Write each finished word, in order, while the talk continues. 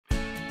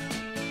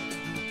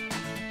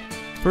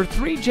For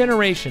 3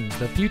 generations,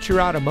 the Future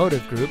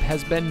Automotive Group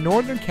has been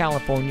Northern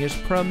California's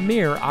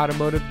premier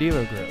automotive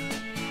dealer group.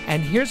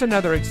 And here's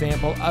another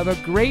example of a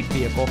great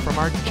vehicle from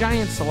our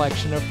giant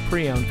selection of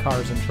pre-owned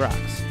cars and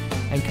trucks.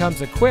 And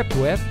comes equipped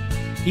with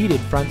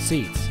heated front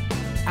seats,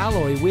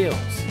 alloy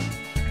wheels,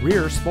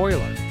 rear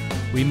spoiler,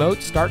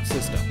 remote start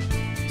system,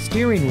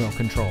 steering wheel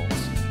controls,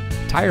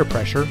 tire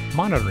pressure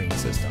monitoring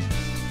system,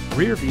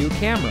 rear view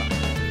camera,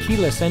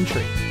 keyless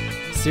entry,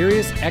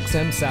 Sirius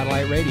XM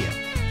satellite radio,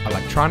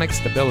 electronic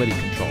stability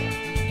control,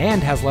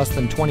 and has less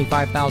than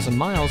 25,000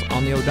 miles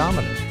on the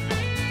odometer.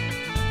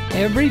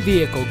 Every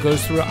vehicle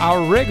goes through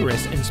our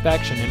rigorous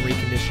inspection and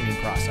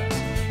reconditioning process.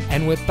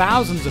 And with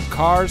thousands of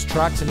cars,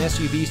 trucks, and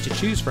SUVs to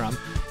choose from,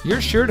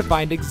 you're sure to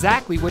find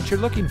exactly what you're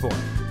looking for.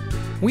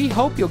 We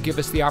hope you'll give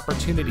us the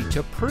opportunity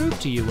to prove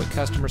to you what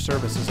customer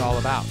service is all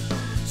about.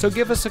 So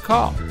give us a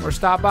call or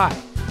stop by.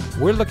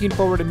 We're looking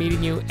forward to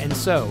meeting you, and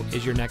so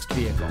is your next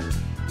vehicle.